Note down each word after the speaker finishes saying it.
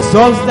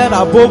exalted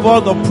above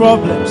all the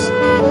problems.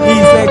 He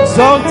is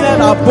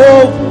exalted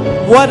above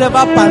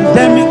whatever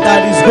pandemic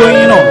that is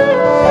going on.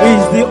 He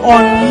is the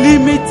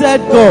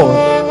unlimited God.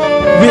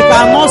 We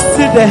cannot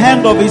see the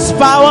hand of His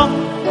power.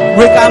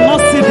 We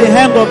cannot see the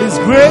hand of His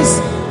grace.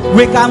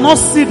 We cannot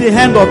see the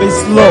hand of His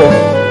love.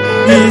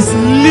 He is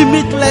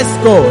limitless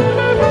God,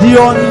 the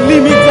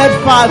unlimited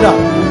Father.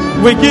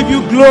 We give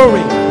you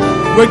glory.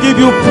 We give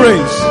you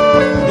praise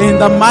in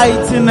the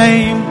mighty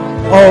name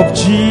of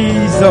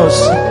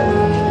Jesus.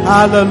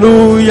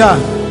 Hallelujah.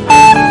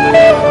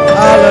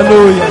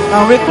 Hallelujah.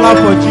 Can we clap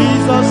for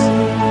Jesus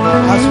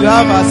as we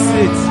have our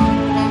seats?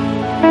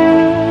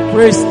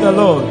 Praise the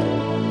Lord.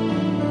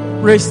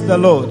 Praise the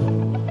Lord.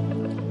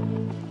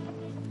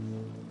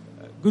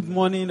 Good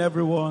morning,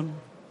 everyone.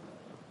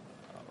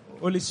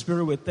 Holy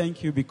Spirit, we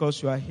thank you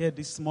because you are here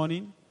this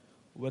morning.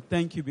 We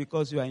thank you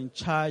because you are in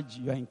charge,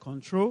 you are in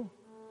control.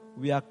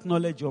 We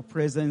acknowledge your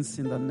presence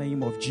in the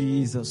name of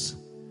Jesus.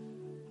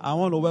 I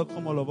want to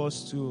welcome all of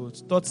us to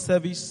third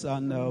service,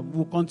 and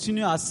we'll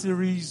continue our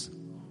series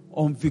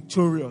on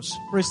victorious.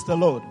 Praise the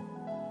Lord.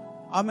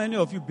 How many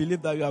of you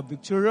believe that you are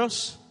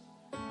victorious?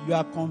 You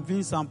are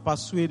convinced and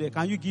persuaded.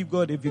 Can you give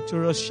God a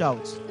victorious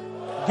shout?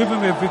 Give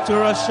Him a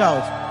victorious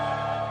shout.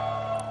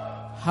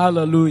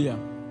 Hallelujah.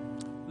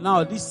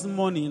 Now, this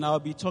morning, I'll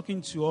be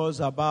talking to us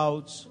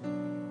about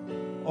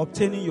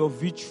obtaining your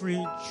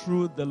victory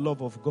through the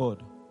love of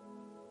God.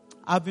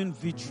 Having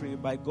victory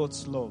by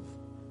God's love.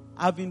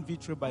 Having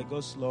victory by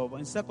God's love.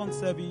 In second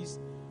service,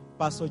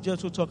 Pastor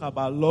Jethro talked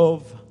about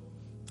love.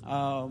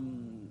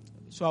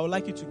 So I would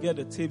like you to get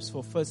the tapes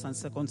for first and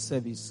second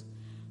service.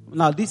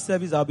 Now, this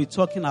service, I'll be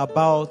talking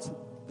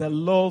about the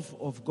love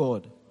of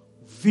God.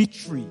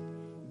 Victory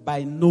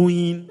by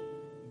knowing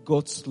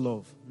God's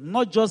love.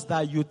 Not just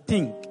that you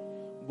think,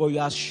 but you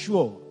are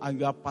sure and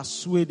you are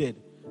persuaded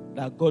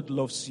that God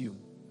loves you.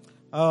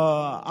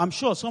 I'm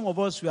sure some of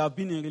us, we have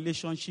been in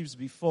relationships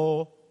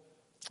before,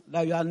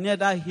 that you are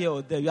neither here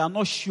or there. You are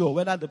not sure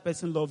whether the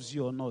person loves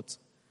you or not.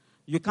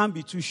 You can't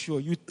be too sure.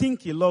 You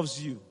think he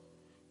loves you.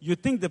 You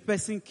think the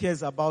person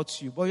cares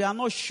about you, but you are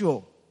not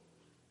sure.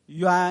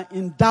 You are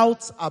in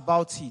doubt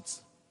about it.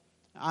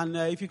 And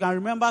if you can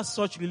remember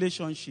such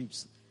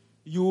relationships,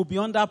 you will be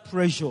under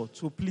pressure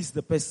to please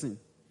the person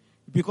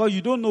because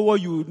you don't know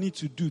what you need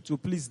to do to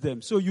please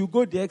them. So you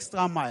go the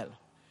extra mile.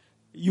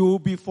 You will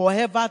be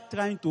forever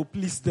trying to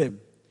please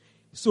them.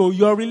 So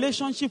your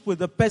relationship with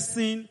the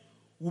person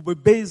will be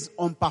based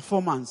on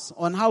performance,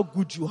 on how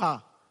good you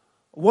are,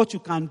 what you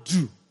can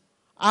do,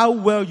 how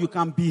well you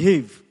can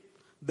behave,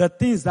 the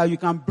things that you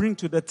can bring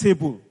to the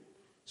table.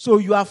 So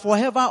you are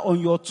forever on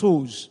your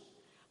toes.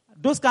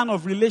 Those kind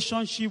of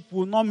relationship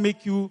will not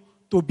make you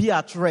to be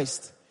at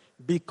rest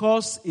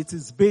because it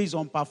is based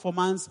on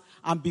performance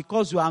and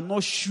because you are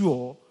not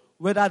sure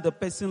whether the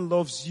person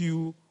loves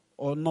you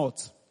or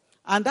not.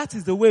 And that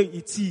is the way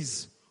it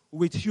is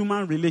with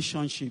human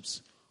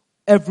relationships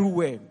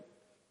everywhere.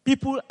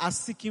 People are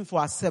seeking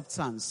for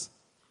acceptance.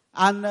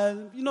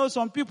 And,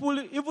 some people,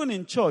 even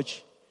in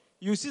church,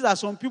 you see that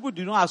some people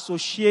do not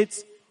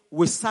associate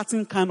with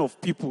certain kind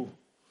of people.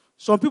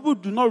 Some people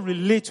do not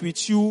relate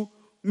with you,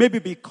 maybe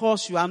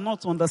because you are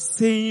not on the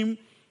same,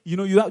 you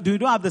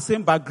don't have the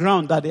same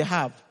background that they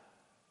have.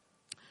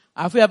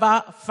 Have you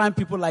ever found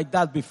people like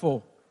that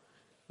before?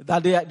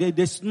 That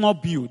they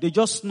snub you. They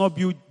just snub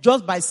you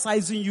just by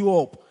sizing you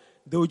up.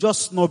 They will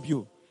just snub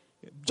you.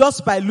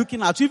 Just by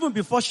looking at you, even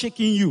before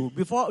shaking you,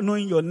 before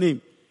knowing your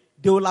name,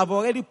 they will have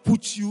already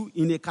put you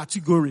in a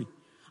category.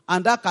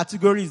 And that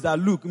category is that,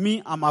 look,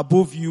 me, I'm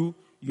above you.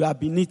 You are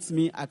beneath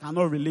me. I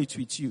cannot relate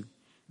with you.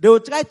 They will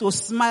try to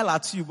smile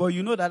at you, but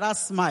you know that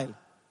smile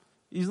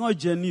is not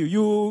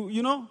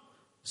genuine.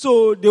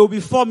 So they will be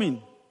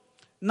forming.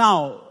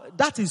 Now,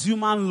 that is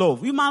human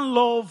love. Human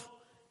love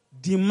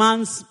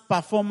demands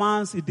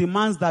performance. It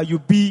demands that you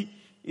be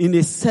in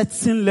a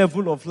certain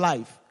level of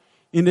life,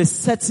 in a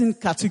certain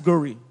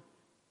category.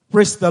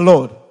 Praise the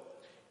Lord.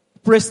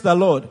 Praise the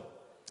Lord.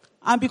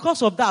 And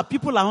because of that,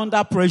 people are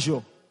under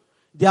pressure.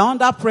 They are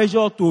under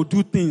pressure to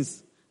do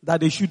things that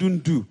they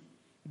shouldn't do.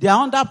 They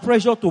are under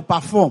pressure to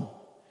perform.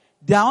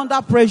 They are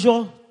under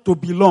pressure to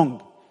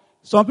belong.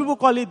 Some people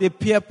call it the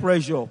peer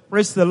pressure.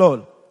 Praise the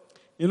Lord.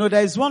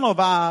 There is one of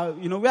our,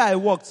 where I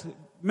worked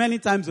many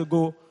times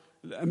ago,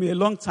 a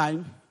long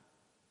time.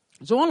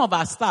 So one of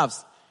our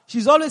staffs,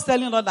 she's always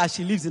telling us that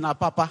she lives in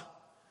Apapa.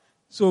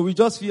 So we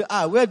just feel,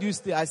 where do you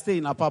stay? I stay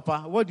in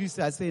Apapa. What do you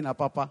say? I stay in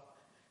Apapa.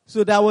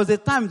 So there was a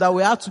time that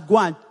we had to go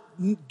and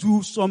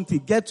do something,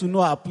 get to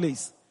know her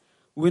place.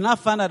 We now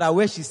found out that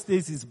where she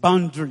stays is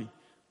Boundary,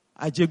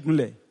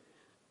 Ajegunle.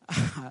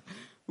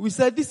 We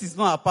said, this is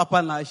not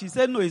Apapa now. She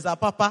said, no, it's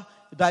Apapa.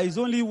 There is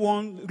only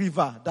one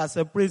river that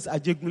separates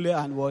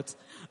Ajegunle and what?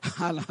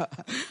 and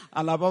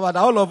Apapa. That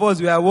all of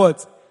us, we are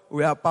what?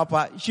 We are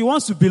Papa. She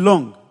wants to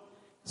belong.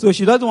 So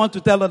she doesn't want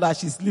to tell her that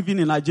she's living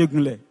in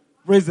Ajegunle.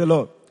 Praise the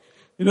Lord.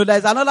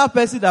 There's another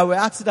person that we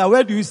asked her,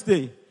 where do you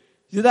stay?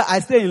 She said, I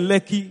stay in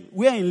Lekki.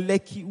 Where in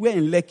Lekki? Where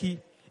in Lekki?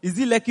 Is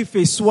it Lekki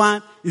phase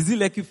 1? Is it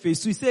Lekki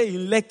phase 2? He said,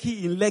 in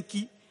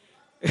Lekki.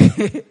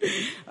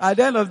 At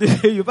the end of the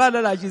day, you find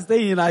out that she's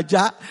staying in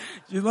Aja.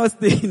 She's not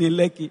staying in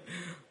Lekki.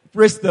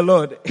 Praise the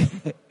Lord.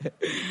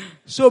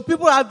 So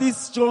people have this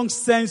strong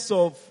sense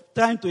of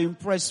trying to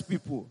impress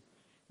people.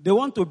 They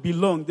want to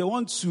belong. They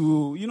want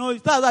to,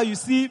 that's how you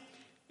see,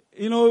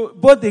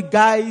 both the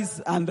guys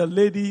and the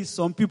ladies,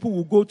 some people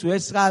will go to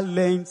extra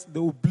lengths. They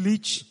will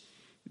bleach.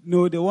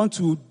 They want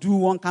to do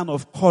one kind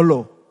of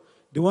color.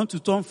 They want to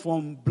turn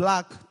from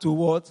black to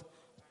what?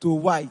 To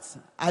white.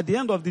 At the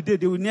end of the day,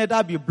 they will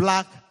neither be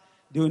black.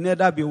 They will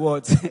neither be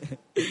what?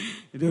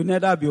 They will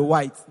neither be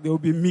white. They will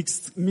be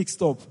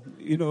mixed up.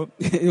 It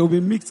will be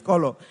mixed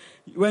color.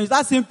 When you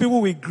start seeing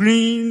people with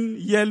green,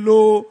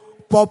 yellow,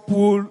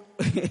 purple,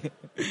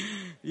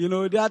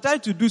 they are trying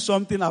to do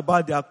something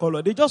about their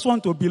color. They just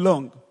want to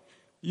belong.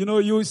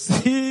 You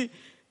see,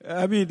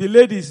 the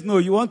ladies know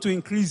you want to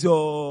increase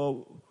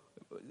your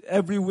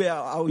everywhere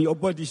on your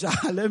body.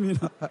 Let me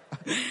know.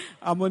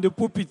 I'm on the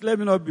pulpit. Let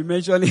me not be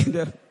mentioning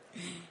them.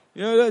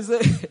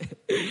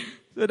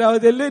 So there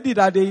was a lady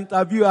that they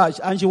interviewed her,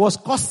 and she was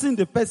cursing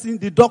the person,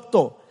 the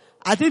doctor.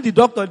 I think the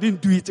doctor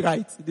didn't do it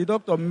right. The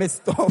doctor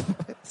messed up.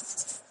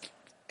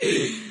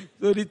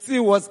 So the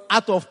thing was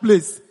out of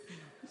place.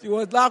 She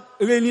was like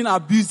raining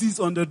abuses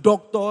on the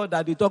doctor,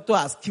 that the doctor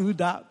has killed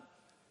her.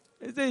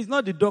 They say it's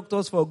not the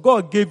doctor's fault.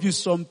 God gave you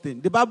something.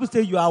 The Bible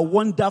says you are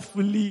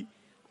wonderfully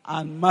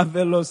and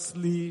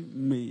marvelously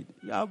made.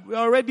 You are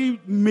already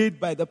made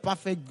by the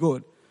perfect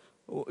God.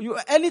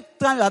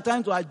 Anytime you are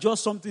trying to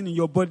adjust something in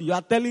your body, you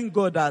are telling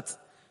God that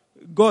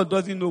God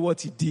doesn't know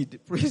what He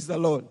did. Praise the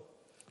Lord.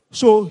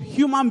 So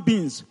human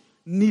beings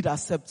need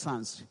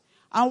acceptance.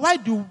 And why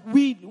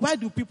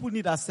do people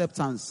need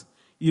acceptance?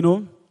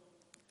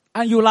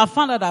 And you will have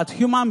found out that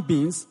human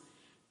beings,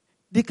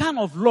 the kind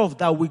of love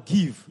that we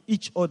give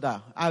each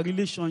other, our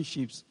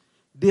relationships,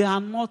 they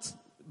are not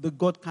the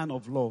God kind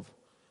of love.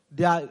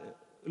 They are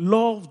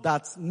love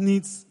that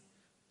needs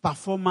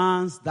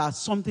performance, that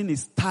something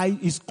is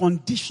tied, is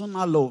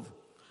conditional love.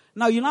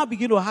 Now you now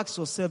begin to ask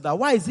yourself that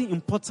why is it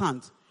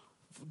important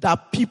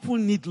that people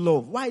need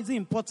love? Why is it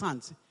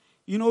important?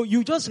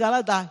 You just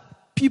realize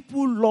that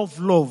people love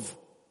love.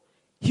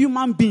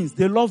 Human beings,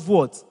 they love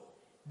what?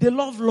 They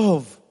love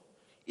love.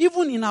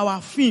 Even in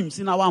our films,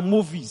 in our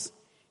movies,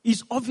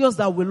 it's obvious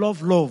that we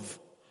love love.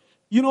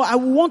 I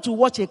would want to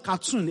watch a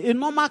cartoon, a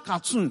normal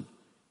cartoon,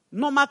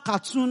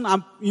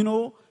 and,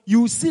 you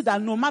will see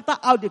that no matter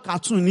how the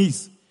cartoon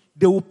is,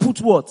 they will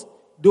put what?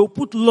 They will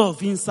put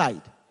love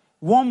inside.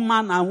 One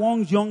man and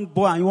one young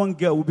boy and one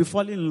girl will be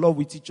falling in love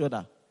with each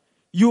other.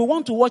 You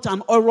want to watch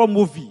an horror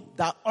movie,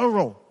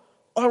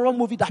 horror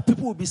movie that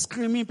people will be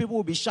screaming, people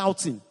will be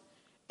shouting.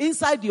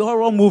 Inside the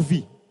horror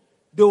movie,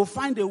 they will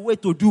find a way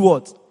to do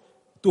what?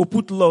 To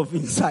put love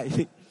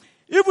inside.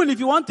 Even if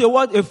you want to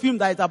watch a film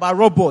that is about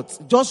robots,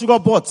 just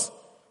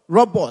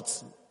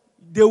robots,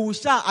 they will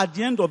shout at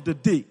the end of the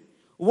day.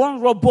 One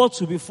robot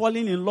will be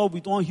falling in love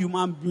with one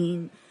human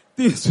being.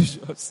 Things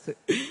will just,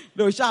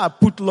 they will shout,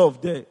 put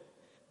love there.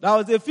 There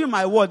was a film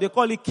I watched, they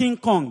call it King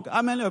Kong.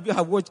 How many of you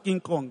have watched King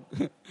Kong?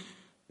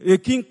 The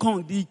King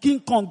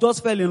Kong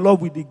just fell in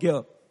love with the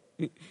girl.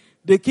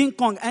 The King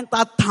Kong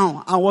entered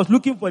town and was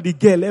looking for the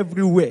girl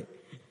everywhere,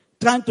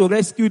 trying to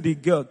rescue the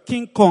girl.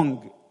 King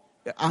Kong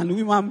and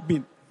human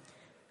being.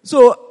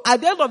 So at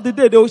the end of the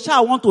day, they will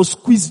shout, want to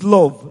squeeze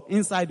love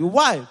inside you.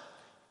 Why?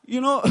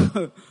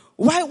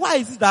 Why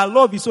is it that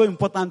love is so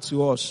important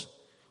to us?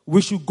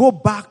 We should go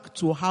back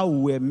to how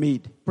we were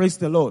made. Praise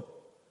the Lord.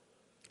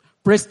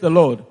 Praise the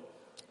Lord.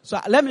 So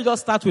let me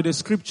just start with the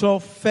scripture,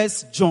 1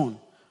 John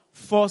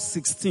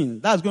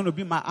 4:16. That's going to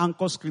be my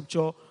anchor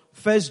scripture,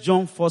 1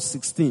 John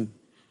 4:16.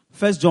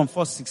 1 John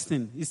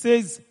 4:16. It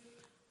says,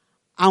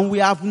 and we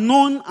have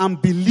known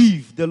and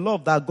believed the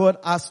love that God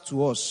has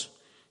to us.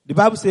 The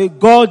Bible says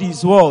God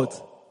is what?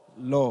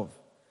 Love.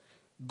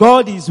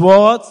 God is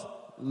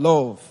what?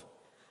 Love.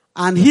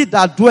 And he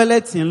that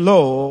dwelleth in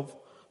love,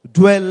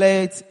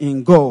 dwelleth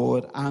in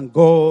God, and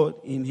God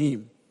in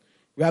him.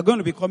 We are going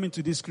to be coming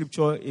to this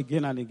scripture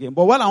again and again.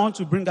 But what I want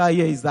to bring out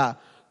here is that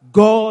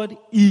God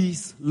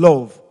is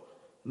love.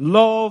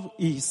 Love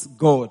is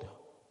God.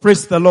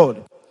 Praise the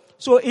Lord.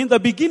 So in the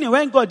beginning,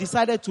 when God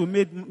decided to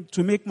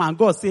make man,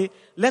 God said,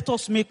 let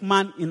us make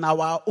man in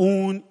our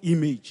own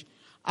image,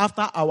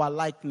 after our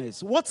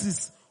likeness. What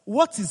is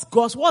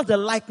God's? What's the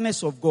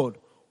likeness of God?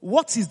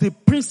 What is the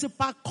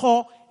principal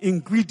core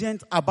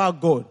ingredient about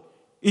God?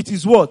 It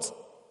is what?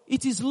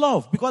 It is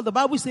love. Because the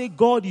Bible says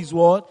God is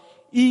what?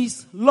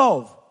 Is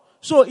love.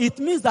 So it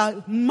means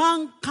that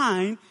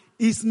mankind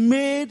is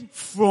made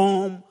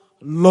from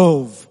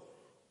love.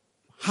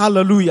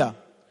 Hallelujah.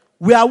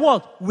 We are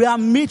what? We are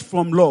made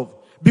from love.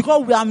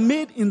 Because we are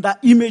made in the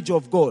image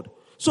of God.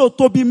 So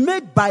to be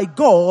made by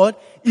God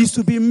is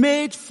to be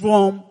made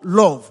from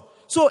love.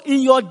 So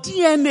in your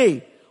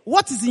DNA,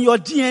 what is in your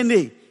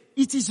DNA?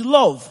 It is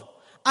love.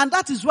 And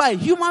that is why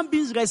human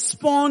beings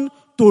respond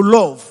to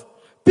love.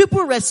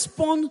 People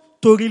respond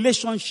to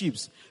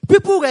relationships.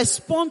 People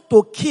respond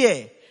to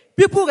care.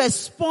 People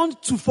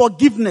respond to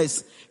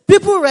forgiveness.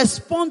 People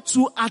respond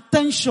to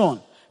attention.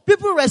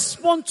 People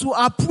respond to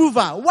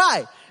approval.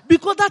 Why?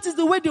 Because that is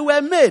the way they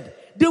were made.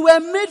 They were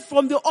made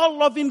from the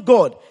all-loving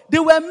God. They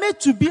were made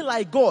to be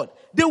like God.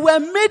 They were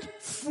made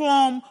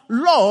from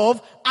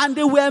love, and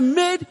they were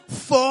made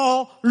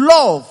for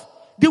love.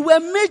 They were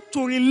made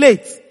to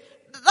relate.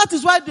 That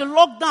is why the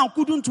lockdown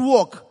couldn't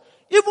work.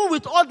 Even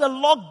with all the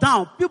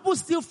lockdown, people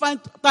still find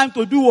time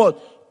to do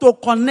what? To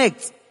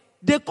connect.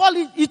 They call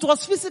it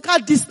was physical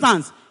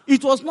distance.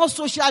 It was not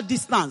social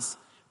distance.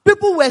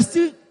 People were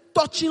still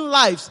touching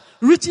lives,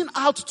 reaching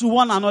out to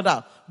one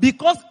another.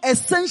 Because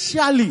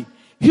essentially,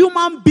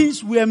 human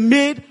beings were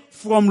made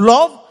from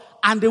love,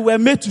 and they were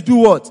made to do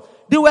what?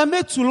 They were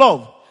made to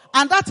love.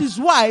 And that is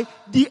why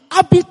the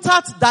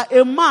habitat that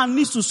a man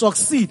needs to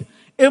succeed,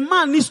 a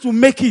man needs to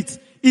make it,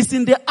 is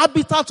in the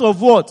habitat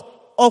of what?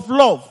 Of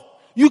love.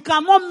 You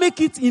cannot make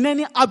it in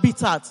any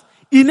habitat,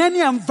 in any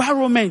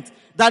environment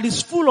that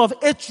is full of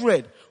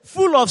hatred,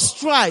 full of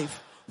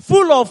strife,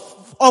 full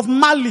of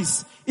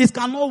malice. It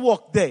cannot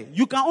work there.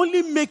 You can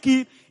only make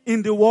it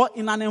in the world,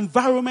 in an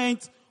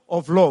environment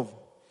of love.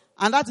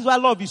 And that is why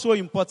love is so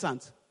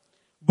important.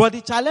 But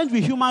the challenge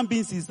with human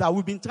beings is that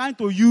we've been trying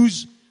to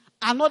use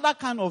another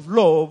kind of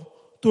love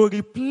to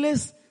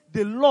replace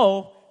the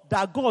love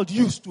that God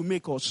used to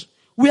make us.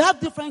 We have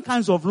different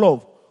kinds of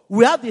love.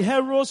 We have the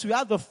eros, we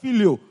have the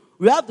phileo,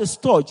 we have the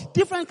storge,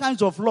 different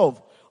kinds of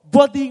love.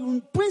 But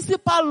the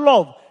principal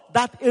love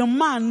that a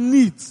man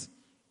needs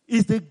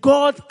is the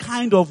God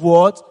kind of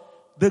what?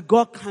 The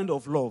God kind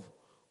of love.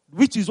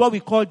 Which is what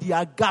we call the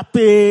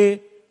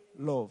agape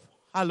love.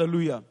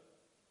 Hallelujah.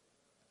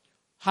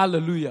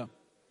 Hallelujah.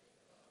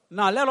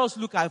 Now let us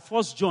look at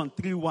 1 John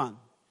 3:1.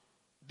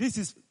 This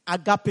is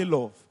agape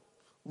love.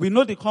 We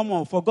know the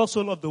common, for God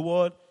so loved the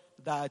world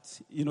that,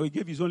 he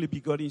gave his only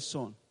begotten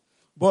son.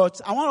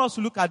 But I want us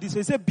to look at this.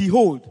 He said,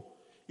 behold.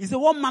 He said,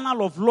 what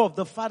manner of love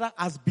the Father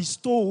has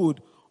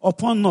bestowed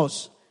upon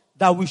us,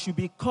 that we should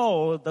be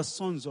called the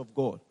sons of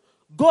God.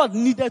 God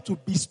needed to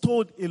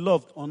bestow a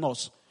love on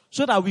us,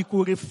 so that we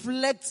could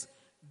reflect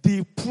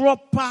the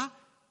proper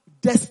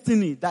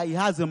destiny that he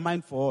has in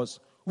mind for us,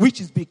 which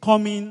is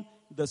becoming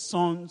the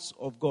sons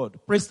of God.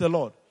 Praise the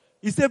Lord.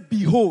 He said,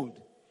 behold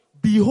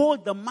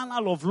the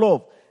manner of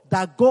love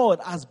that God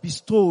has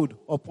bestowed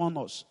upon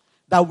us,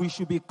 that we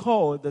should be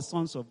called the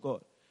sons of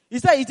God. He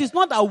said, it is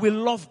not that we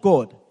love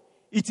God.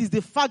 It is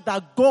the fact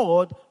that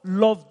God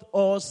loved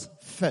us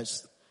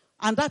first.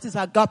 And that is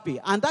agape.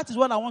 And that is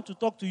what I want to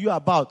talk to you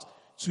about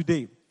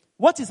today.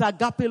 What is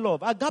agape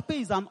love?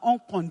 Agape is an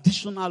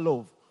unconditional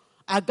love.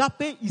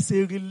 Agape is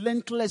a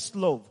relentless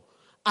love.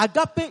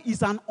 Agape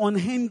is an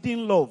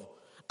unending love.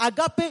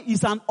 Agape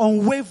is an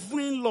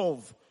unwavering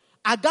love.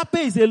 Agape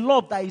is a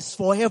love that is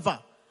forever.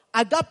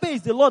 Agape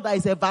is the love that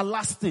is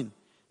everlasting.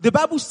 The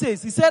Bible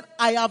says, he said,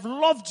 I have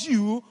loved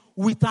you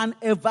with an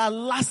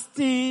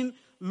everlasting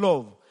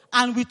love.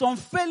 And with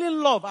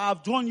unfailing love, I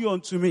have drawn you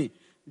unto me.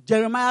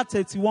 Jeremiah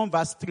 31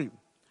 verse 3.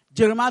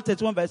 Jeremiah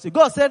 31 verse 3.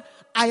 God said,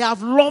 I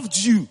have loved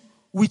you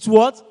with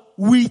what?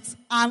 With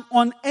an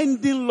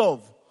unending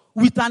love.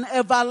 With an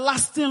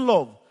everlasting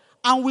love.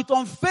 And with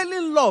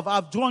unfailing love, I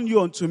have drawn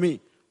you unto me.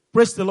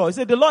 Praise the Lord. He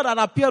said, the Lord had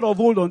appeared of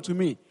old unto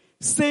me,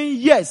 saying,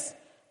 yes,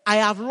 I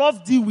have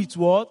loved thee with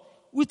what?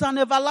 With an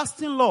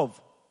everlasting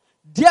love.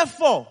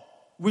 Therefore,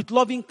 with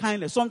loving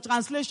kindness. Some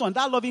translation,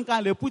 that loving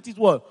kindness, put it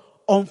what?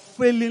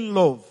 Unfailing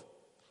love.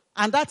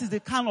 And that is the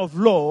kind of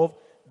love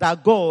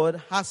that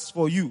God has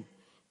for you.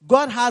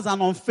 God has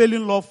an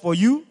unfailing love for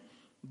you.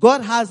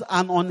 God has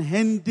an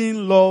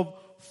unending love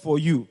for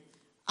you.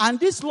 And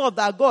this love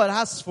that God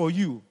has for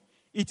you,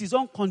 it is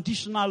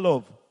unconditional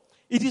love.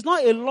 It is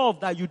not a love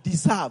that you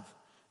deserve.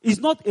 It's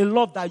not a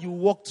love that you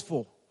worked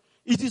for.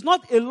 It is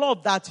not a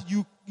love that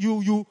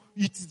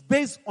it is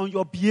based on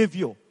your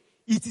behavior.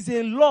 It is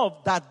a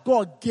love that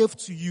God gave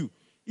to you.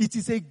 It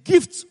is a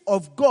gift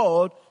of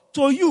God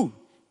to you.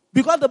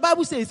 Because the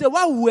Bible says,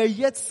 while we were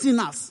yet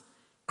sinners,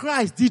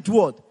 Christ did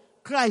what?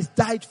 Christ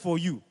died for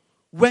you.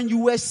 When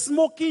you were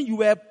smoking, you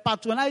were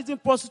patronizing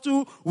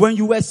prostitute. When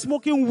you were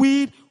smoking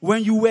weed,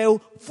 when you were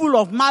full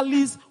of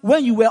malice,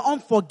 when you were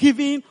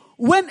unforgiving,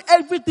 when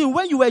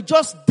you were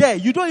just there,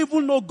 you don't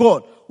even know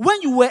God.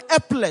 When you were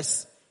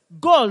helpless,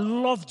 God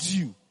loved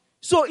you.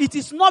 So it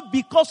is not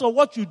because of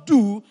what you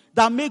do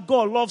that make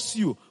God loves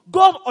you.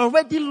 God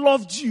already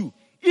loved you,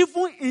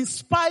 even in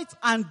spite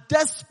and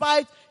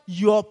despite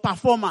your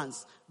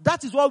performance.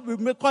 That is what we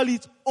may call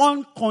it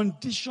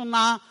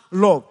unconditional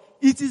love.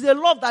 It is a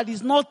love that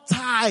is not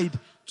tied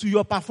to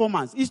your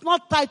performance. It's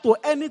not tied to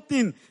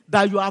anything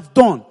that you have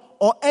done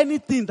or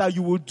anything that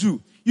you will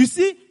do. You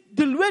see,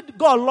 the way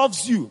God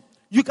loves you,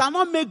 you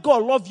cannot make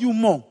God love you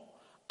more.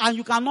 And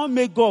you cannot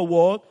make God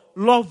what?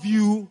 Love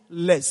you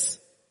less.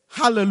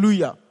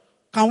 Hallelujah.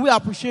 Can we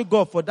appreciate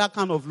God for that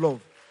kind of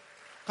love?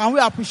 Can we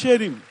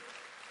appreciate Him?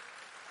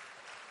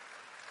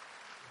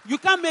 You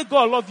can't make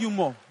God love you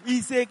more.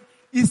 It's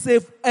a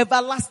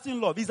everlasting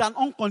love. It's an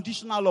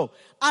unconditional love.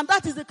 And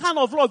that is the kind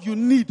of love you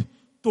need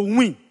to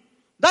win.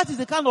 That is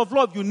the kind of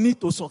love you need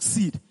to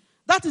succeed.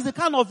 That is the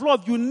kind of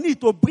love you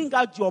need to bring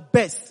out your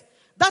best.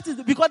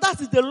 Because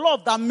that is the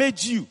love that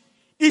made you.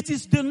 It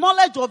is the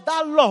knowledge of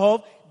that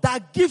love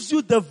that gives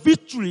you the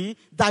victory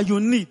that you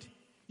need.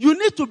 You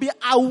need to be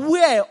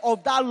aware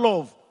of that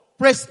love.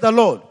 Praise the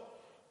Lord.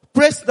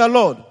 Praise the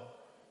Lord.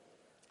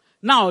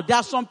 Now, there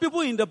are some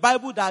people in the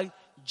Bible that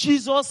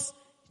Jesus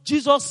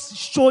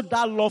showed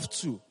that love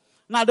to.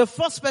 Now, the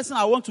first person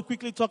I want to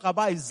quickly talk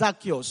about is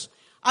Zacchaeus.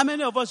 How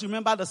many of us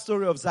remember the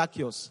story of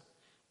Zacchaeus?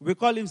 We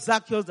call him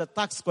Zacchaeus the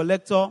tax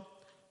collector.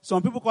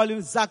 Some people call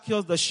him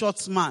Zacchaeus the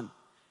short man.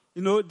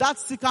 You know, that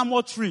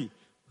sycamore tree.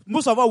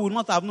 Most of us would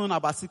not have known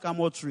about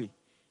sycamore tree.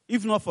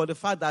 If not for the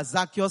fact that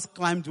Zacchaeus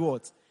climbed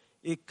what?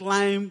 He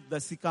climbed the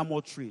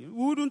sycamore tree.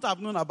 We wouldn't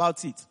have known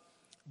about it.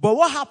 But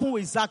what happened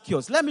with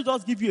Zacchaeus? Let me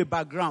just give you a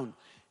background.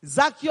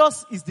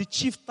 Zacchaeus is the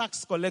chief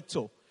tax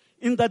collector.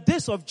 In the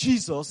days of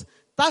Jesus,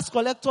 tax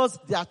collectors,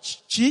 they are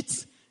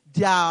cheats,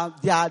 they are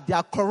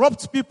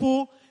corrupt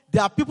people, they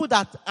are people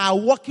that are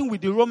working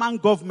with the Roman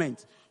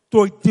government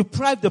to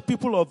deprive the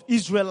people of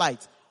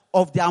Israelites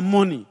of their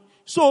money.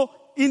 So,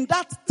 in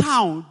that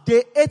town,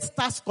 they ate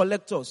tax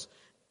collectors.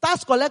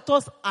 Tax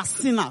collectors are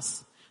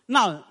sinners.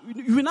 Now,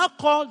 we now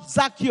call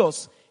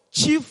Zacchaeus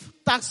chief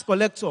tax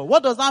collector.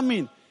 What does that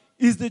mean?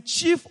 He's the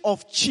chief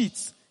of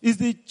cheats. He's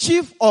the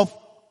chief of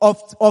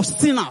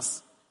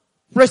sinners.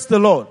 Praise the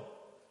Lord.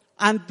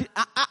 And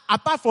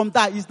apart from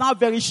that, he's now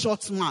very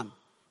short man.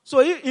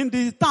 So in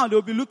the town,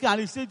 they'll be looking at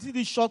him and say,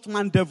 this short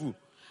man devil.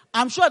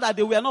 I'm sure that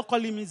they were not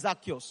calling him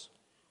Zacchaeus.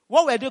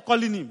 What were they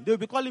calling him? They will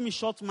be calling him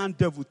short man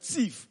devil,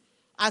 thief.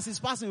 As his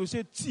person will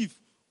say thief.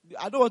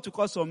 I don't want to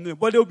call some name,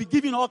 but they will be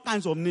giving all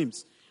kinds of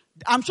names.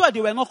 I'm sure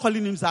they were not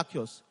calling him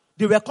Zacchaeus.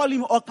 They were calling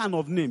him all kinds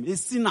of names. A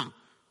sinner.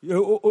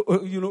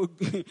 You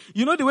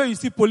know the way you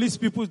see police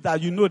people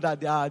that you know that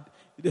they are,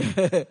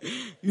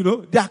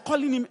 they are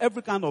calling him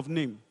every kind of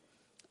name.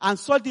 And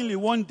suddenly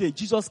one day,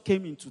 Jesus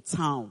came into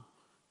town.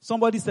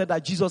 Somebody said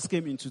that Jesus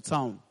came into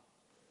town.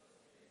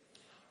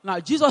 Now,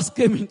 Jesus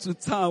came into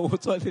town.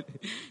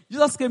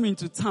 Jesus came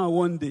into town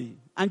one day,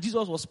 and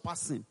Jesus was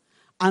passing.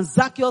 And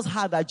Zacchaeus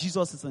heard that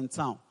Jesus is in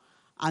town.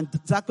 And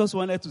Zacchaeus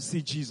wanted to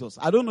see Jesus.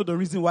 I don't know the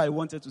reason why he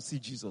wanted to see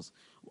Jesus.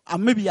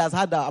 And maybe he has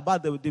heard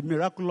about the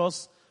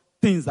miraculous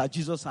things that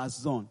Jesus has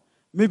done.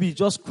 Maybe he's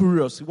just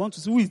curious. He wants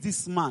to see who is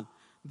this man,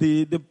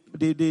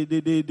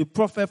 the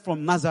prophet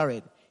from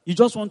Nazareth. He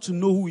just wants to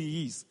know who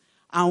he is.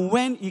 And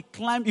when he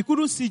climbed, he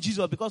couldn't see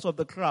Jesus because of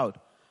the crowd.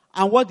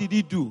 And what did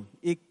he do?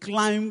 He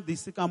climbed the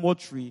sycamore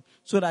tree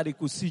so that he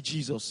could see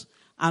Jesus.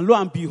 And lo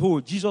and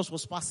behold, Jesus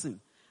was passing.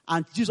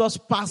 And Jesus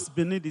passed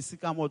beneath the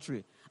sycamore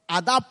tree.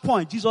 At that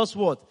point, Jesus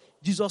what?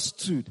 Jesus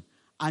stood.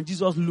 And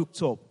Jesus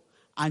looked up.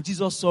 And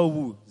Jesus saw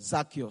who?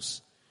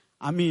 Zacchaeus.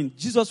 I mean,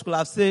 Jesus could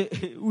have said,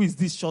 who is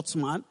this short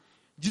man?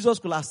 Jesus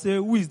could have said,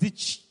 who is this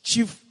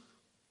chief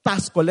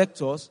tax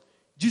collectors?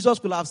 Jesus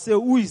could have said,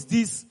 who is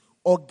this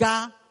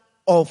Oga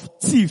of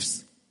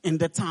thieves in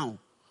the town?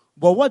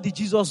 But what did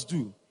Jesus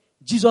do?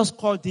 Jesus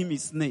called him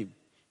his name.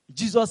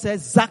 Jesus said,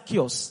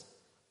 Zacchaeus,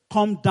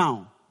 come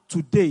down.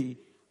 Today,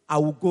 I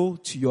will go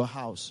to your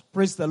house.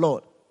 Praise the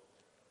Lord.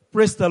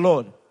 Praise the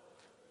Lord.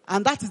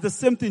 And that is the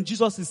same thing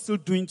Jesus is still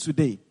doing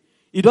today.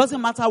 It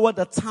doesn't matter what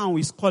the town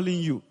is calling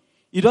you.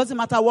 It doesn't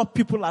matter what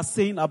people are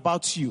saying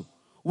about you.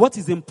 What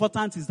is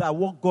important is that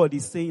what God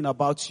is saying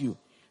about you.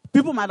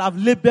 People might have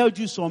labeled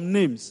you some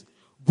names,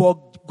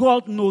 but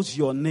God knows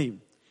your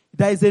name.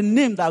 There is a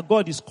name that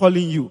God is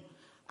calling you.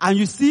 And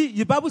you see,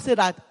 the Bible said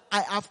that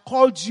I have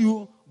called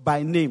you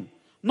by name.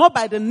 Not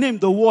by the name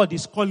the world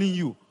is calling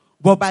you,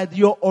 but by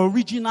your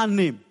original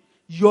name.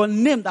 Your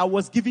name that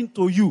was given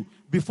to you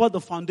before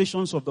the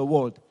foundations of the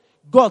world.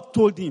 God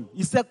told him,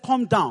 he said,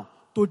 come down.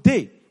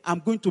 Today, I'm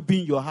going to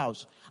be in your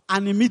house.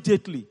 And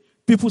immediately,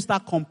 people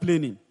start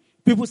complaining.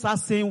 People start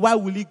saying, why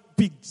will he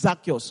pick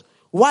Zacchaeus?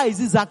 Why is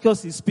it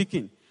Zacchaeus is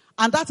speaking?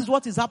 And that is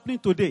what is happening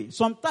today.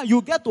 Sometimes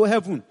you get to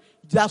heaven.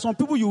 There are some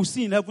people you will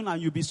see in heaven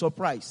and you'll be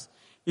surprised.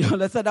 You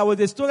understand? There was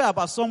a story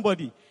about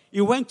somebody.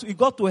 He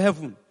got to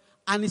heaven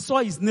and he saw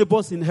his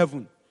neighbors in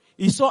heaven.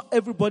 He saw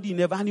everybody in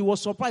heaven and he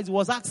was surprised. He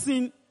was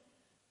asking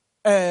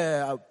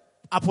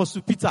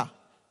Apostle Peter.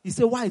 He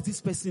said, why is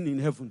this person in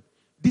heaven?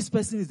 This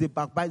person is a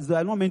backbiter. They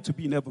are not meant to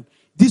be in heaven.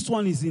 This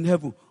one is in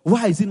heaven.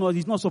 Why is he not?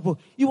 He's not supposed.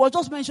 He was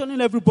just mentioning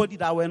everybody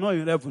that were not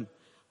in heaven.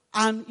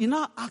 And he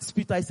now asked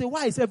Peter, he said,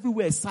 why is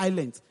everywhere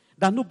silent?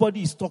 That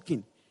nobody is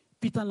talking.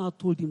 Peter now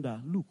told him that,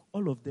 look,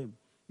 all of them,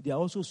 they are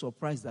also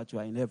surprised that you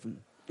are in heaven.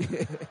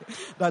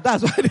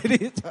 That's why they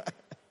did it.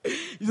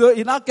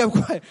 He now kept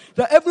quiet.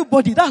 That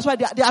everybody, that's why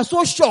they are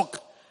so shocked.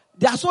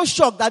 They are so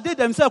shocked that they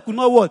themselves could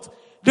not what?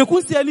 They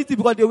couldn't say anything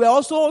because they were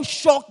also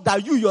shocked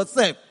that you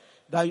yourself.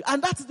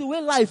 And that's the way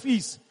life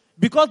is.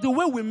 Because the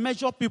way we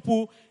measure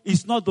people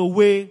is not the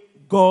way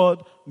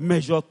God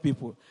measured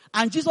people.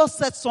 And Jesus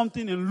said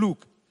something in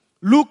Luke.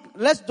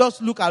 Let's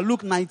just look at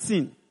Luke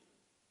 19.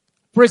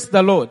 Praise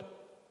the Lord.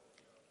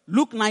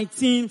 Luke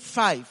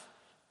 19:5.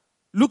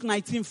 Luke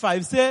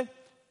 19:5 say,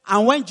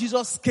 and when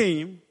Jesus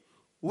came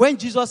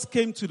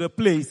to the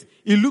place,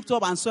 he looked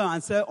up and saw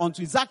and said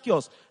unto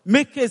Zacchaeus,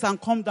 make haste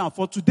and come down,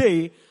 for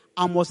today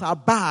I must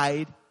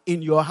abide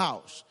in your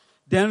house.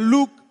 Then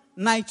Luke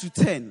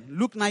 9-10.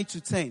 Luke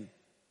 9-10.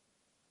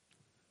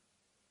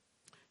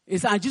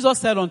 And Jesus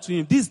said unto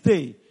him, this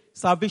day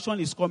salvation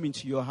is coming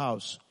to your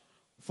house.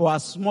 For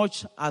as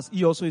much as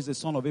he also is the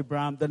son of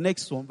Abraham. The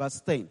next one, verse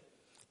 10.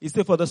 He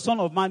said, for the Son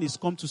of Man is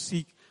come to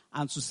seek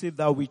and to save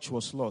that which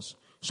was lost.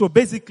 So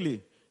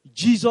basically,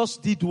 Jesus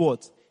did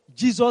what?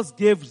 Jesus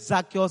gave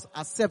Zacchaeus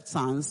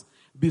acceptance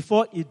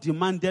before he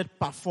demanded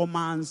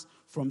performance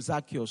from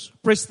Zacchaeus.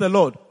 Praise the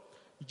Lord.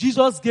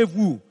 Jesus gave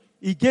who?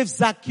 He gave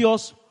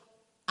Zacchaeus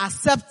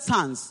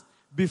acceptance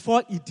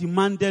before he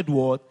demanded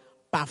what?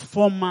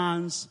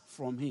 Performance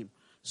from him.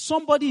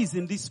 Somebody is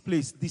in this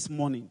place this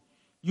morning.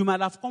 You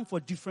might have come for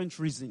different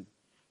reasons.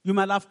 You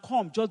might have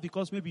come just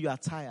because maybe you are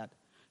tired.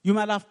 You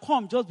might have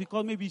come just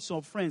because maybe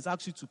some friends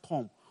asked you to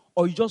come.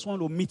 Or you just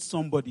want to meet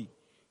somebody.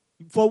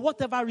 For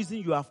whatever reason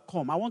you have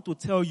come, I want to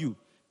tell you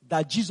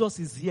that Jesus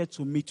is here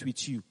to meet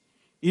with you.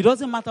 It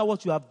doesn't matter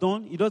what you have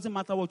done. It doesn't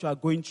matter what you are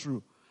going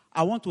through.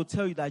 I want to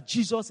tell you that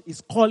Jesus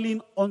is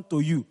calling unto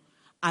you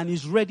and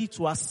is ready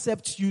to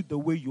accept you the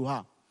way you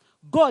are.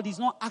 God is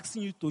not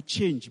asking you to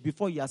change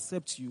before he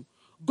accepts you.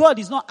 God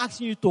is not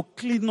asking you to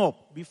clean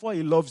up before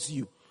he loves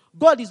you.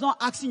 God is not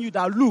asking you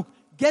that, look,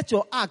 get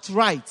your act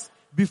right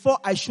before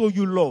I show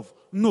you love.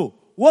 No.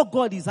 What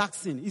God is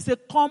asking, he said,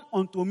 come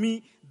unto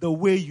me the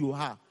way you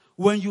are.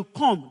 When you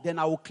come, then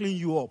I will clean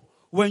you up.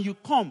 When you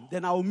come,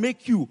 then I will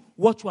make you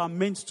what you are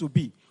meant to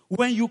be.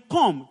 When you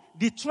come,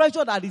 the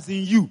treasure that is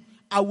in you,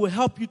 I will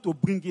help you to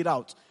bring it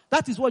out.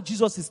 That is what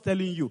Jesus is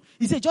telling you.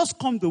 He said, just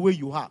come the way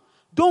you are.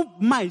 Don't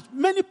mind.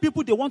 Many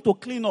people, they want to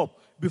clean up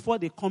before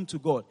they come to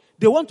God.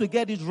 They want to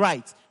get it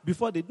right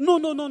before they... No.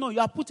 You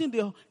are putting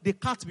the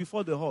cart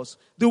before the horse.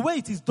 The way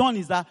it is done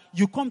is that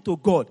you come to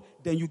God,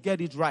 then you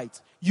get it right.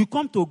 You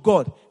come to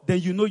God, then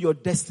you know your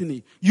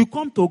destiny. You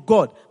come to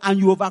God and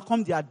you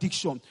overcome the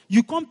addiction.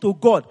 You come to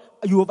God,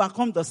 you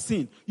overcome the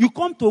sin. You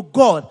come to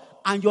God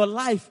and your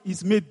life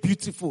is made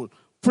beautiful.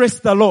 Praise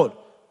the Lord.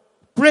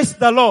 Praise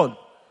the Lord.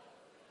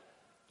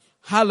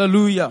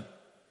 Hallelujah.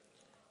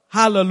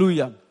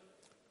 Hallelujah.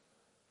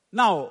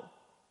 Now,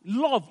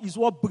 love is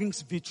what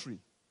brings victory.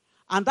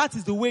 And that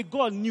is the way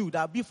God knew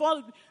that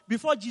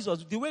before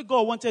Jesus, the way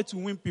God wanted to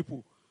win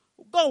people.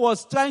 God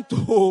was trying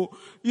to,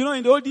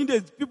 in the olden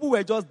days, people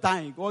were just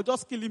dying or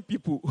just killing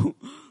people.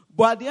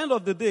 But at the end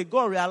of the day,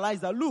 God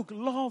realized that, look,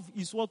 love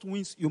is what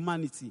wins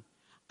humanity.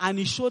 And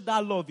he showed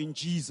that love in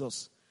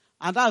Jesus.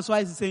 And that's why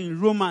he's saying in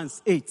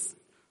Romans 8,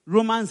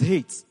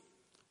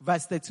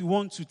 verse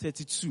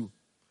 31-32.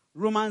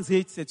 Romans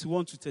 8,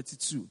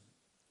 31-32.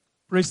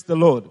 Praise the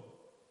Lord.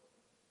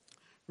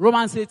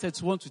 Romans 8,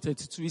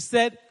 31-32. He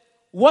said,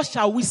 what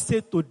shall we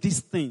say to these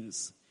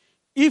things?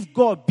 If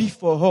God be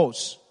for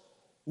us,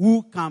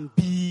 who can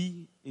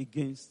be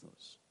against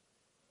us?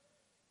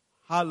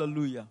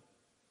 Hallelujah.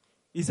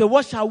 He said,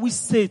 what shall we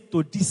say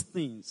to these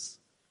things?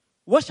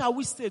 What shall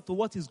we say to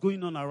what is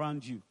going on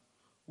around you?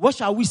 What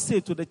shall we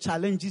say to the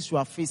challenges you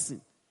are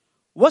facing?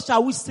 What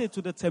shall we say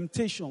to the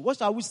temptation? What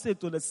shall we say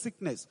to the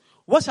sickness?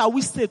 What shall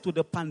we say to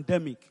the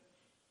pandemic?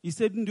 He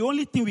said, the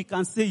only thing we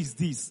can say is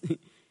this.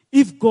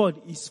 If God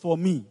is for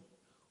me,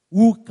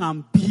 who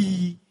can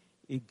be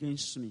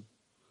against me?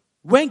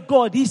 When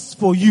God is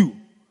for you,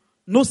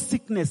 no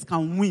sickness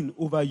can win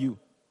over you.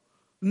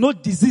 No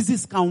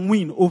diseases can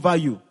win over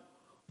you.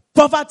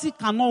 Poverty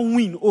cannot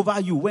win over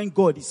you when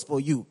God is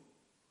for you.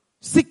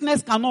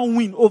 Sickness cannot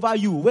win over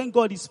you when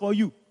God is for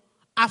you.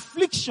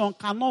 Affliction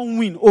cannot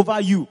win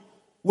over you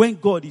when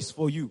God is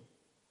for you.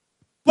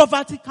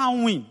 Poverty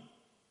can't win.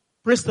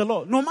 Praise the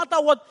Lord. No matter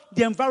what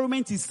the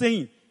environment is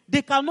saying,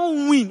 they cannot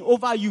win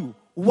over you.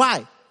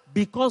 Why?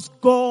 Because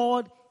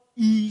God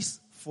is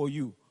for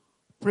you.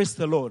 Praise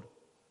the Lord.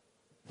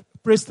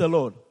 Praise the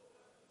Lord.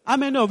 How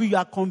many of you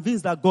are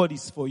convinced that God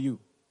is for you?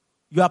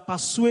 You are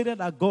persuaded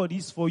that God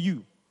is for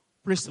you.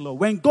 Praise the Lord.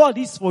 When God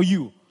is for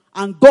you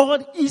and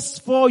God is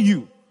for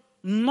you,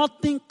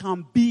 nothing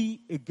can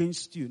be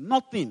against you.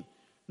 Nothing.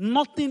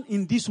 Nothing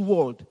in this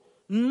world.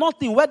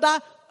 Nothing.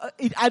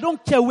 I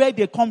don't care where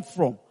they come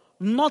from.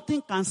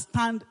 Nothing can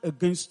stand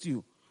against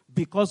you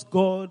because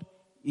God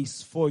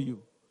is for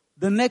you.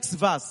 The next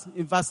verse,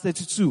 in verse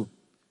 32,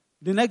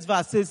 the next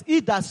verse says, he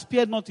that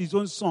spared not his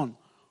own son,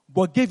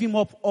 but gave him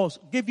up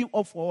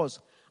for us,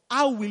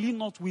 how will he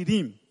not with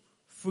him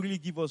freely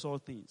give us all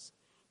things?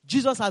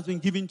 Jesus has been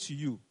given to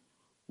you.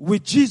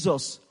 With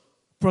Jesus,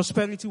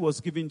 prosperity was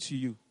given to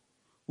you.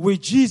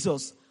 With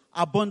Jesus,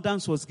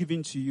 abundance was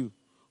given to you.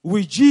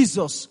 With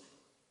Jesus,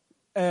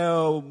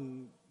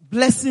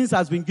 blessings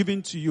has been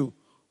given to you.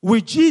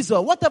 With Jesus,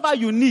 whatever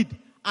you need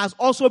has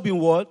also been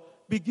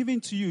what? Be given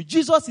to you.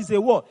 Jesus is a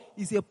what?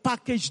 Is a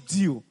package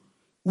deal.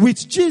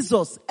 With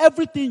Jesus,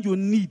 everything you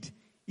need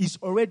is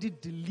already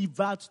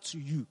delivered to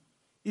you.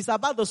 It's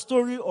about the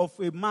story of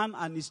a man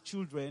and his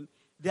children.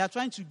 They are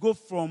trying to go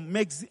from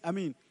Mexico.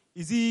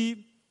 They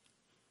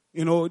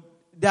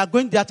are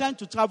trying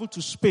to travel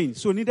to Spain,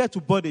 so needed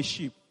to board a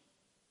ship.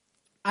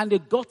 And they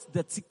got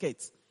the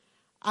ticket.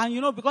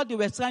 And because they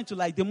were trying to,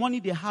 the money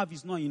they have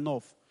is not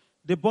enough.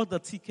 They bought the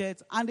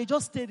ticket and they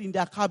just stayed in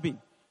their cabin.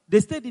 They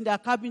stayed in their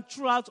cabin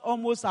throughout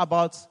almost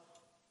about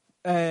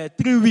 3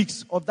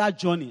 weeks of that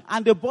journey.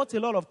 And they bought a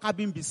lot of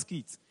cabin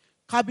biscuits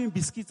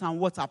and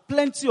water,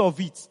 plenty of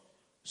it,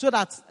 so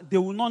that they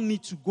will not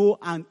need to go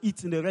and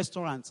eat in the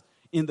restaurant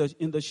in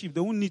the ship. They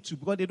won't need to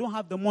because they don't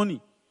have the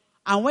money.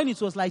 And when it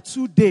was like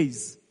 2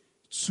 days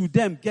to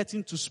them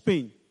getting to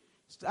Spain,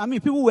 I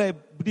mean,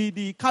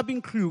 the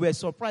cabin crew were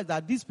surprised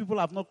that these people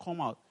have not come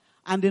out.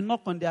 And they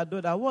knock on their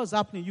door that, what's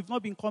happening? You've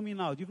not been coming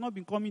out. You've not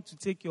been coming to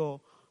take your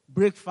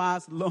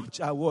breakfast,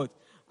 lunch, or what?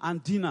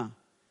 And dinner.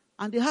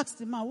 And they asked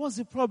the man, what's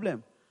the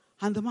problem?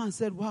 And the man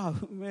said, wow,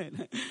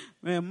 man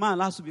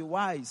has to be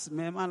wise.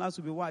 Man has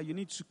to be wise. You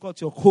need to cut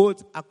your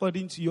coat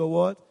according to your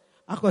what?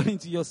 According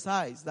to your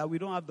size. That we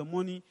don't have the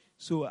money.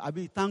 So,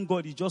 thank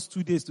God it's just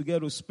 2 days to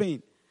get to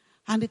Spain.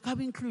 And the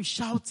cabin crew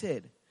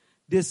shouted.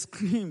 They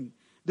screamed.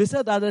 They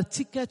said that the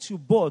ticket you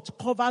bought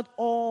covered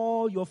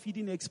all your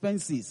feeding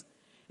expenses.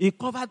 It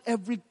covered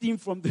everything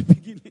from the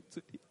beginning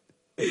to the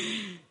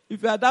end.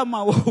 If you are that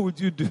man, what would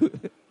you do?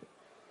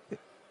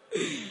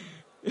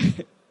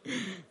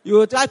 You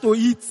will try to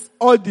eat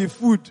all the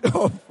food.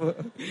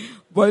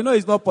 But you know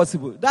it's not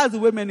possible. That's the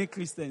way many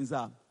Christians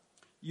are.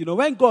 You know,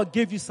 when God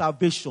gave you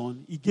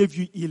salvation, He gave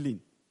you healing.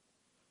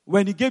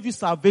 When He gave you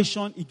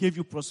salvation, He gave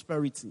you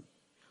prosperity.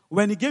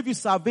 When He gave you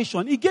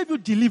salvation, He gave you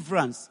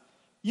deliverance.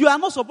 You are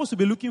not supposed to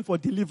be looking for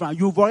deliverance.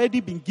 You've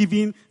already been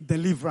given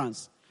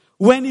deliverance.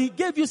 When He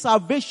gave you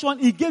salvation,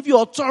 He gave you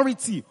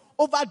authority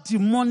over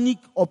demonic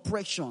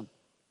oppression.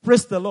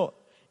 Praise the Lord.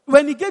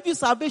 When He gave you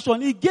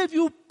salvation, He gave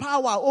you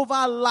power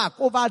over lack,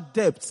 over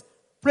debt.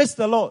 Praise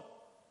the Lord.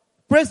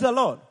 Praise the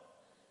Lord.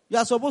 You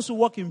are supposed to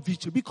walk in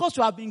victory because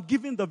you have been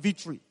given the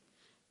victory.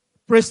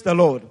 Praise the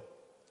Lord.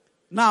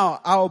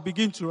 Now, I'll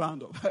begin to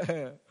round up.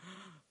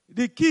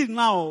 The key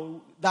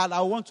now that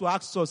I want to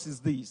ask us is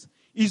this.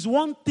 Is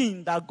one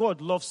thing that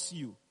God loves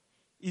you.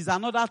 Is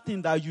another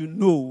thing that you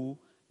know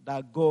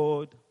that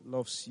God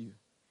loves you.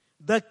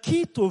 The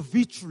key to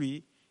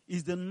victory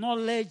is the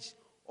knowledge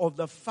of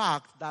the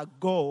fact that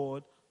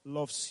God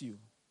loves you.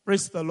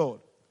 Praise the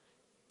Lord.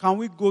 Can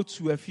we go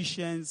to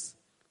Ephesians?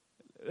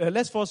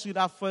 Let's first read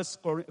that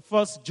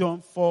 1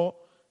 John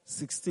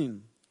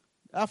 4:16.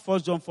 That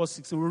 1 John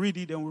 4:16. We'll read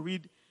it and we'll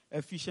read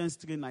Ephesians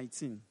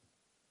 3:19.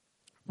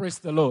 Praise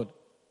the Lord.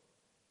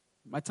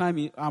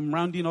 I'm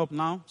rounding up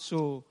now.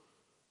 So,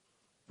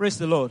 praise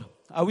the Lord.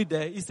 Are we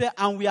there? He said,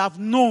 and we have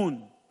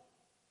known.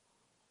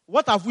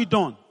 What have we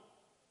done?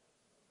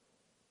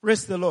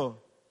 Praise the Lord.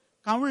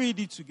 Can we read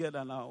it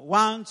together now?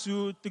 1,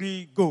 2,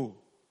 3, go.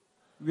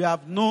 We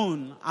have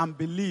known and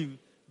believed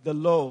the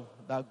love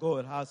that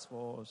God has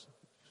for us.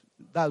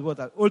 That's what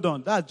hold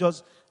on.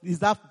 Is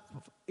that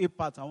a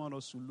part I want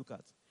us to look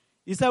at?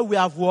 He said, we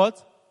have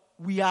what?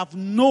 We have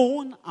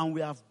known and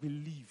we have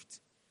believed.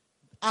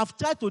 I've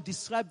tried to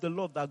describe the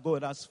love that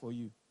God has for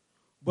you.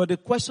 But the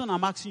question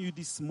I'm asking you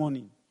this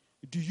morning,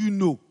 do you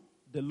know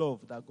the love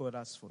that God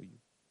has for you?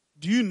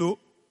 Do you know?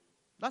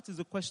 That is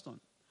the question.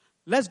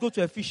 Let's go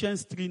to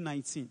Ephesians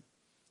 3:19.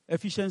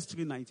 Ephesians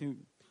 3:19.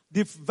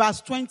 The verse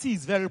 20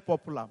 is very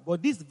popular,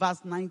 but this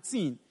verse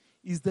 19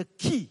 is the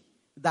key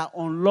that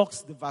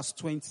unlocks the verse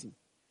 20.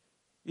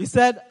 He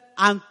said,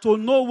 and to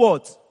know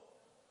what?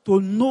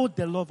 To know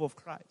the love of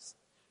Christ.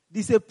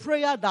 This is a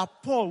prayer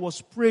that Paul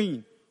was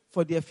praying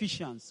for the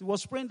Ephesians. He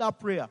was praying that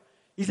prayer.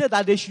 He said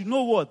that they should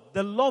know what?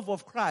 The love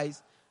of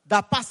Christ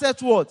that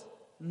passeth what?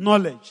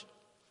 Knowledge.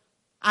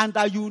 And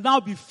that you will now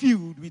be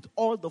filled with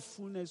all the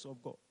fullness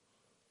of God.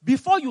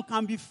 Before you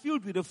can be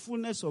filled with the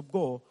fullness of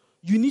God,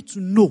 you need to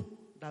know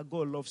that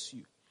God loves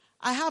you.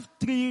 I have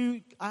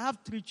three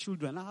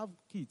children. I have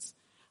kids.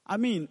 I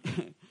mean,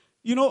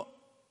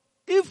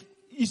 if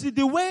you see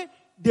the way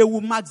they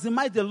will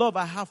maximize the love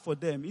I have for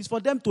them is for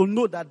them to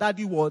know that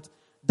daddy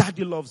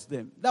loves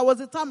them. There was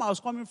a time I was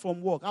coming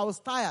from work. I was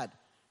tired,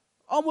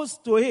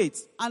 almost to hate.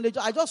 And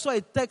I just saw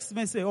a text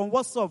message on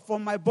WhatsApp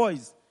from my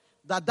boys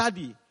that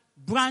daddy,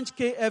 branch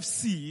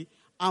KFC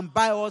and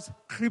buy us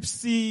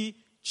crispy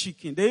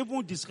chicken. They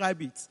even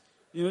describe it.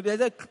 They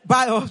said,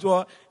 buy us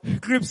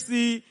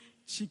crispy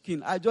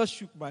chicken. I just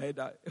shook my head.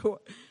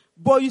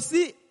 But you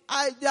see,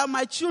 they are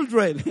my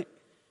children.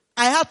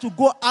 I had to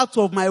go out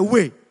of my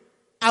way.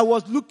 I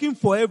was looking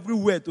for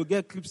everywhere to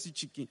get crispy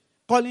chicken.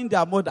 Calling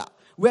their mother,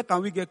 where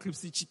can we get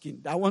crispy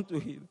chicken? I want to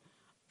hear.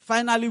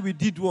 Finally, we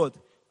did what?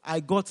 I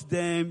got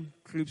them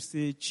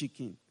crispy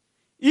chicken.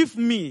 If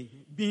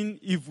me, being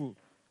evil,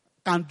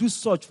 can do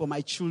such for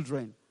my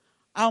children,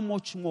 how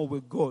much more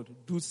will God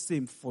do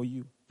same for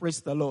you?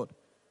 Praise the Lord.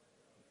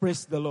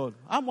 Praise the Lord.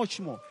 How much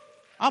more?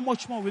 How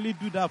much more will He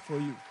do that for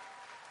you?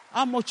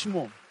 How much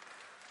more?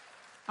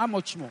 How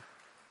much more?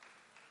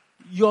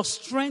 Your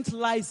strength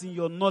lies in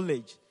your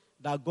knowledge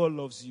that God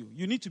loves you.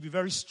 You need to be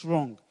very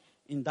strong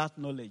in that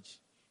knowledge.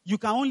 You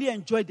can only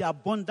enjoy the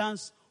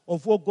abundance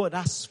of what God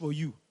has for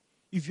you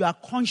if you are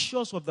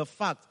conscious of the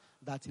fact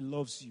that He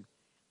loves you.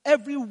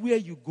 Everywhere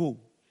you go,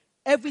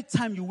 every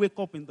time you wake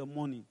up in the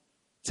morning,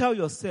 tell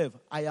yourself,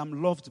 I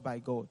am loved by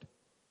God.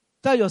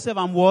 Tell yourself,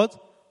 I'm what?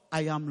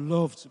 I am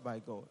loved by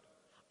God.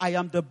 I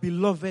am the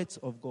beloved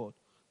of God.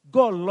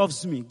 God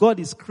loves me. God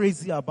is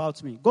crazy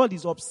about me. God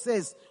is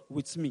obsessed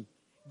with me.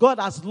 God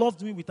has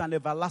loved me with an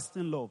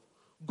everlasting love.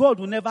 God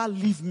will never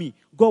leave me.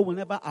 God will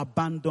never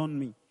abandon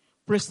me.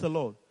 Praise the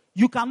Lord.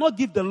 You cannot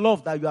give the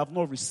love that you have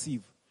not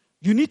received.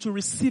 You need to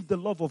receive the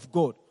love of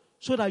God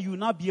so that you will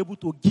not be able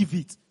to give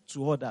it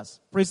to others.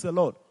 Praise the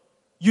Lord.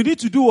 You need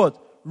to do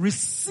what?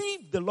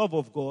 Receive the love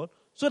of God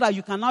so that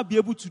you cannot be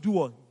able to do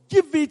what?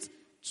 Give it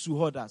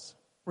to others.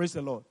 Praise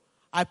the Lord.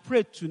 I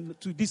pray to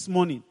this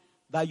morning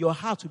that your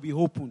heart will be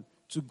open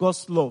to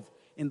God's love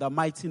in the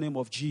mighty name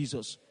of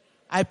Jesus.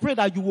 I pray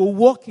that you will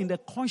walk in the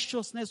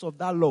consciousness of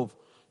that love.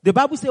 The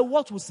Bible says,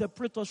 what will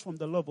separate us from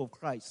the love of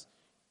Christ?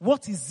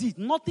 What is it?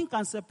 Nothing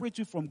can separate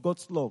you from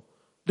God's love.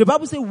 The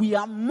Bible says we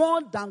are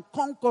more than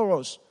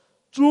conquerors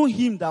through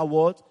him that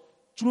what?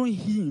 Through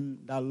him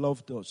that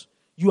loved us.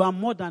 You are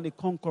more than a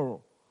conqueror.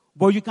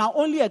 But you can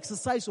only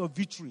exercise your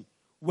victory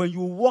when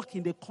you walk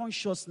in the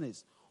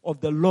consciousness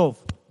of the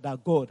love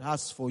that God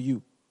has for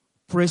you.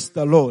 Praise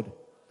the Lord.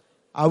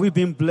 Are we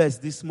being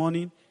blessed this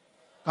morning?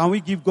 Can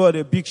we give God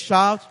a big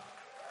shout?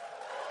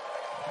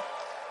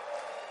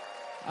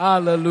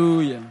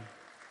 Hallelujah.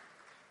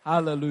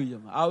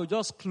 Hallelujah. I will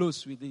just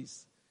close with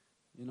this.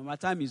 My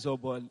time is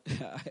up, but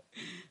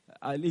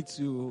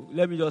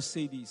let me just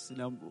say this.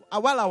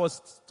 While I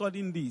was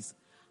studying this,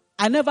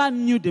 I never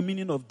knew the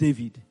meaning of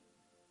David.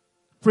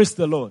 Praise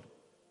the Lord.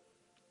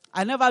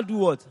 I never do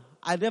what?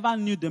 I never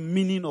knew the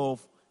meaning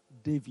of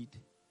David.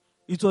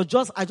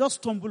 I just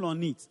stumbled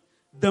on it.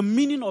 The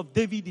meaning of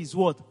David is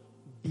what?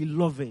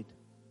 Beloved.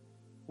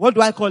 What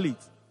do I call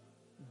it?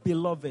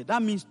 Beloved.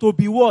 That means to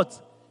be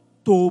what?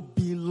 To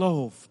be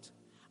loved.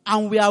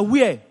 And we are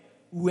where?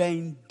 We are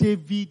in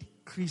David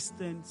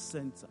Christian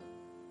Center.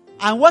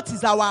 And what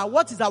is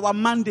our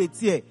mandate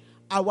here?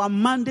 Our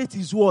mandate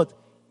is what?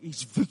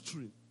 Is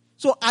victory.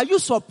 So are you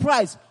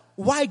surprised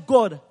why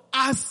God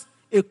has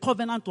a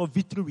covenant of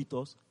victory with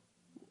us?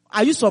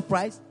 Are you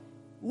surprised?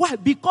 Why?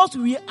 Because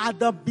we are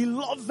the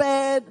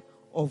beloved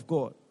of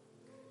God.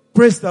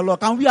 Praise the Lord.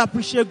 Can we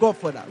appreciate God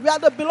for that? We are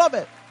the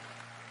beloved.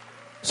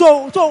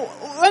 So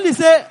when he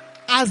say,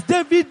 as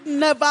David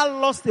never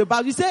lost a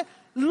battle, he say,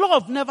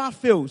 love never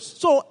fails.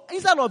 So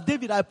instead of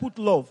David, I put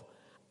love.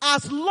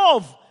 As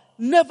love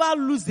never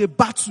lose a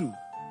battle,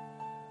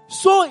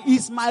 so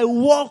is my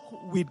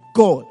walk with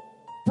God.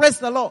 Praise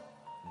the Lord.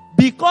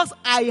 Because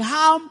I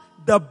am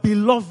the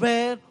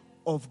beloved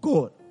of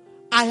God.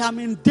 I am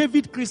in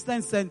David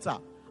Christian Center.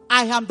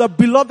 I am the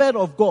beloved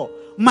of God.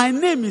 My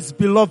name is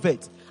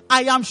beloved.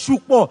 I am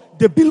Shukpo,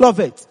 the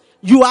beloved.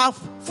 You are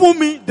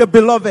Fumi, the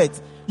beloved.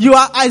 You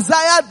are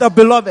Isaiah, the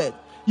beloved.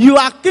 You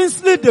are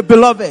Kingsley, the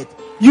beloved.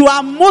 You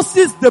are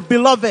Moses, the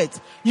beloved.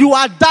 You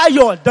are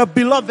Dayo, the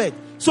beloved.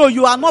 So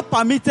you are not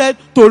permitted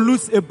to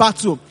lose a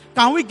battle.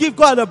 Can we give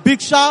God a big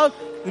shout?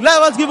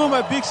 Let us give him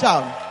a big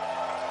shout.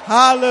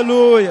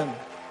 Hallelujah.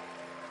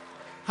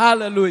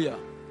 Hallelujah.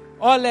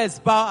 All heads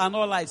bow and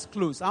all eyes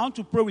closed. I want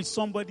to pray with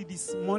somebody this morning.